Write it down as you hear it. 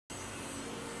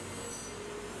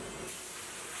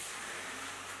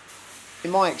In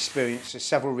my experience, there's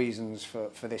several reasons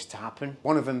for this to happen.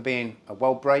 One of them being a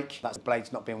weld break. That's the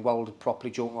blades not being welded properly,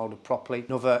 joint welded properly.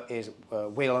 Another is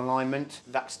wheel alignment.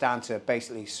 That's down to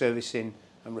basically servicing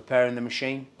and repairing the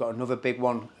machine. Got another big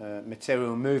one,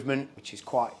 material movement, which is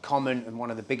quite common, and one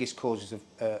of the biggest causes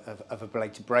of a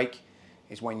blade to break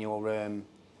is when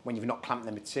you've not clamped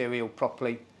the material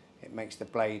properly. It makes the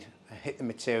blade hit the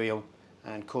material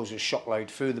and causes a shock load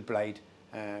through the blade,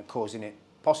 causing it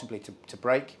possibly to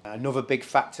break. Another big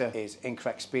factor is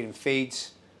incorrect speed and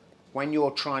feeds. When you're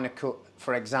trying to cut,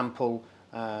 for example,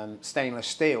 stainless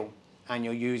steel, and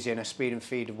you're using a speed and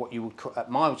feed of what you would cut at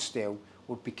mild steel,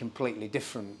 would be completely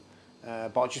different.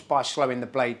 But just by slowing the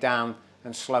blade down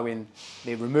and slowing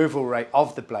the removal rate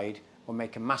of the blade will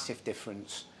make a massive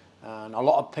difference. And a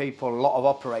lot of people, a lot of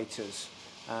operators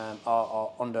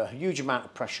are under a huge amount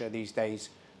of pressure these days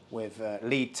with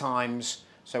lead times.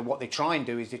 So what they try and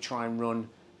do is they try and run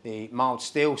the mild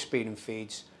steel speed and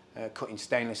feeds cutting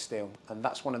stainless steel. And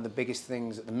that's one of the biggest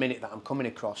things at the minute that I'm coming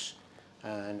across,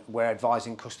 and we're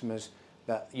advising customers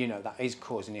that, you know, that is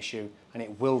causing an issue and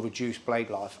it will reduce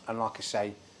blade life, and like I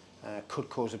say, could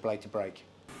cause a blade to break.